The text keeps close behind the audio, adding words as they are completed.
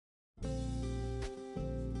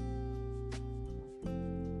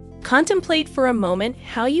Contemplate for a moment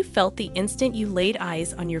how you felt the instant you laid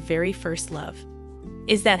eyes on your very first love.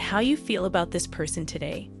 Is that how you feel about this person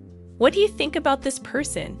today? What do you think about this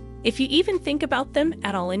person, if you even think about them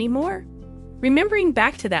at all anymore? Remembering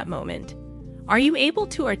back to that moment, are you able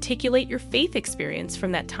to articulate your faith experience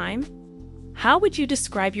from that time? How would you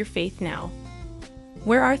describe your faith now?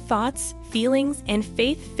 Where our thoughts, feelings, and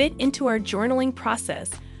faith fit into our journaling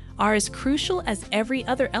process are as crucial as every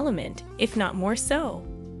other element, if not more so.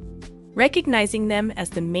 Recognizing them as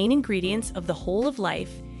the main ingredients of the whole of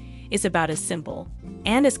life is about as simple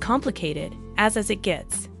and as complicated as it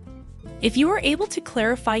gets. If you are able to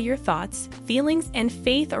clarify your thoughts, feelings, and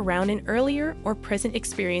faith around an earlier or present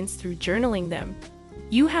experience through journaling them,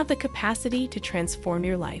 you have the capacity to transform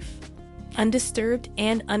your life. Undisturbed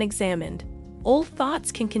and unexamined, old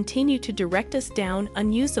thoughts can continue to direct us down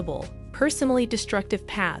unusable, personally destructive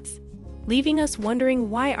paths, leaving us wondering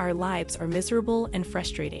why our lives are miserable and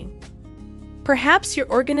frustrating. Perhaps your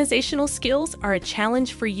organizational skills are a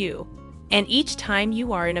challenge for you, and each time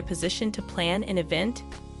you are in a position to plan an event,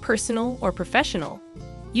 personal or professional,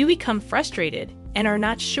 you become frustrated and are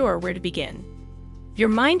not sure where to begin. Your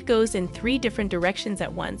mind goes in 3 different directions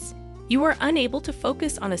at once. You are unable to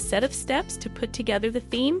focus on a set of steps to put together the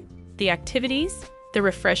theme, the activities, the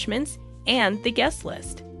refreshments, and the guest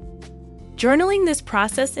list. Journaling this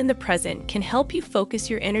process in the present can help you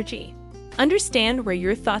focus your energy, understand where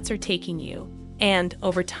your thoughts are taking you, and,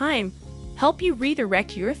 over time, help you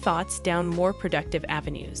redirect your thoughts down more productive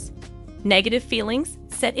avenues. Negative feelings,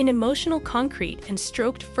 set in emotional concrete and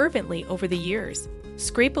stroked fervently over the years,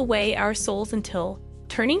 scrape away our souls until,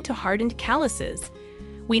 turning to hardened calluses,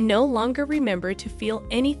 we no longer remember to feel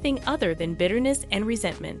anything other than bitterness and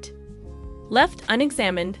resentment. Left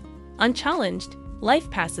unexamined, unchallenged, life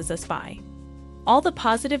passes us by. All the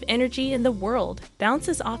positive energy in the world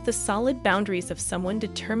bounces off the solid boundaries of someone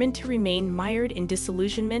determined to remain mired in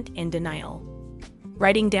disillusionment and denial.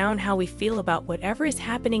 Writing down how we feel about whatever is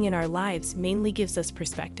happening in our lives mainly gives us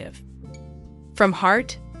perspective. From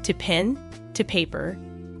heart to pen to paper,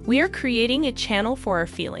 we are creating a channel for our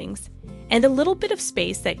feelings and a little bit of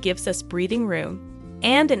space that gives us breathing room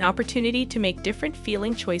and an opportunity to make different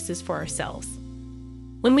feeling choices for ourselves.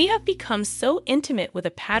 When we have become so intimate with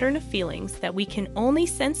a pattern of feelings that we can only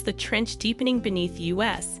sense the trench deepening beneath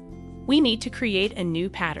us, we need to create a new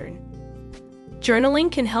pattern.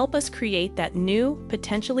 Journaling can help us create that new,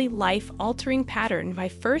 potentially life-altering pattern by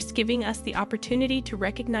first giving us the opportunity to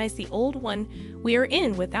recognize the old one we are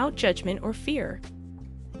in without judgment or fear.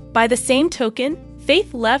 By the same token,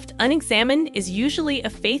 faith left unexamined is usually a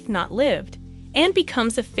faith not lived, and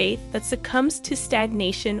becomes a faith that succumbs to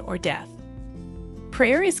stagnation or death.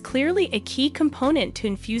 Prayer is clearly a key component to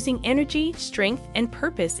infusing energy, strength, and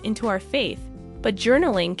purpose into our faith, but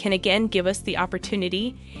journaling can again give us the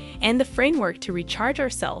opportunity and the framework to recharge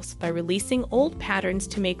ourselves by releasing old patterns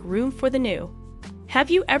to make room for the new. Have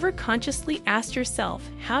you ever consciously asked yourself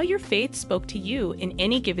how your faith spoke to you in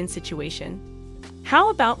any given situation? How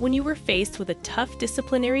about when you were faced with a tough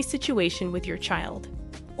disciplinary situation with your child?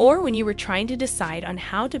 Or when you were trying to decide on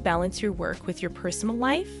how to balance your work with your personal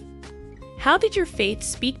life? How did your faith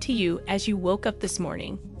speak to you as you woke up this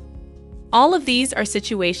morning? All of these are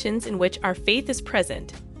situations in which our faith is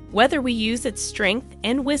present, whether we use its strength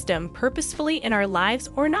and wisdom purposefully in our lives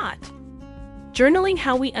or not. Journaling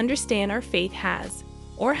how we understand our faith has,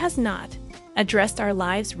 or has not, addressed our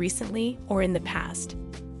lives recently or in the past,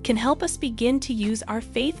 can help us begin to use our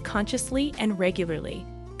faith consciously and regularly.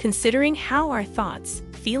 Considering how our thoughts,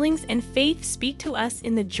 feelings, and faith speak to us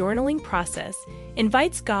in the journaling process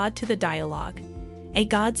invites God to the dialogue, a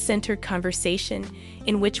God-centered conversation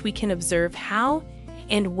in which we can observe how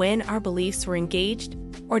and when our beliefs were engaged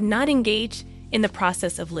or not engaged in the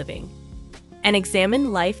process of living. An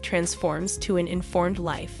examined life transforms to an informed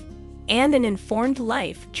life, and an informed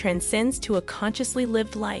life transcends to a consciously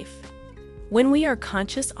lived life. When we are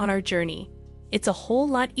conscious on our journey, it's a whole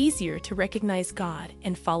lot easier to recognize God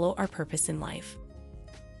and follow our purpose in life.